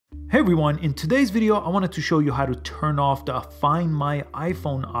Hey everyone, in today's video I wanted to show you how to turn off the Find My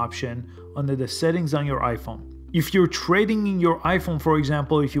iPhone option under the settings on your iPhone. If you're trading in your iPhone, for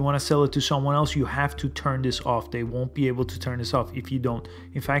example, if you want to sell it to someone else, you have to turn this off. They won't be able to turn this off if you don't.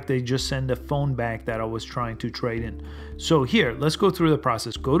 In fact, they just send the phone back that I was trying to trade in. So here, let's go through the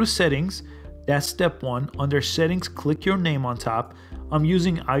process. Go to settings, that's step one. Under settings, click your name on top. I'm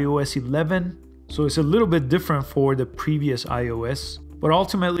using iOS 11, so it's a little bit different for the previous iOS. But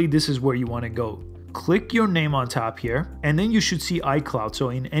ultimately, this is where you want to go. Click your name on top here, and then you should see iCloud. So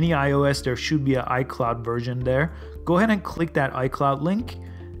in any iOS, there should be an iCloud version there. Go ahead and click that iCloud link.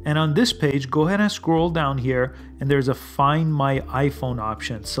 And on this page, go ahead and scroll down here, and there's a Find My iPhone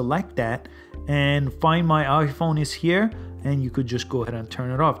option. Select that, and Find My iPhone is here, and you could just go ahead and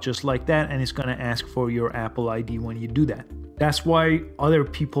turn it off just like that, and it's going to ask for your Apple ID when you do that. That's why other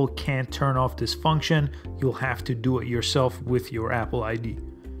people can't turn off this function. You'll have to do it yourself with your Apple ID.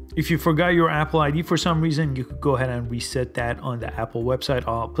 If you forgot your Apple ID for some reason, you could go ahead and reset that on the Apple website.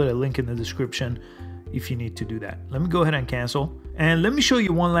 I'll put a link in the description if you need to do that. Let me go ahead and cancel. And let me show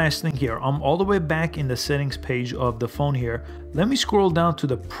you one last thing here. I'm all the way back in the settings page of the phone here. Let me scroll down to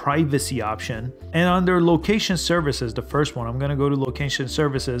the privacy option, and under location services, the first one, I'm gonna go to location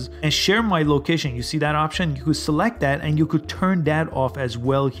services and share my location. You see that option? You could select that and you could turn that off as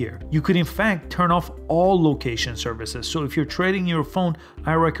well here. You could in fact turn off all location services. So if you're trading your phone,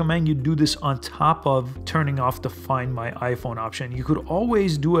 I recommend you do this on top of turning off the Find My iPhone option. You could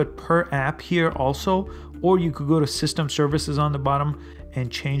always do it per app here also, or you could go to system services on the bottom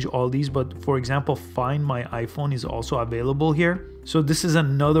and change all these. But for example, Find My iPhone is also available here. So this is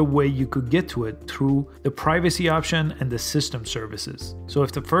another way you could get to it through the privacy option and the system services. So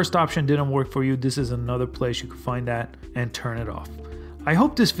if the first option didn't work for you, this is another place you could find that and turn it off. I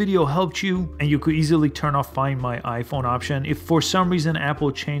hope this video helped you and you could easily turn off Find My iPhone option. If for some reason Apple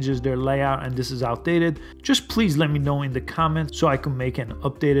changes their layout and this is outdated, just please let me know in the comments so I can make an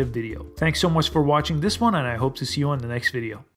updated video. Thanks so much for watching this one, and I hope to see you on the next video.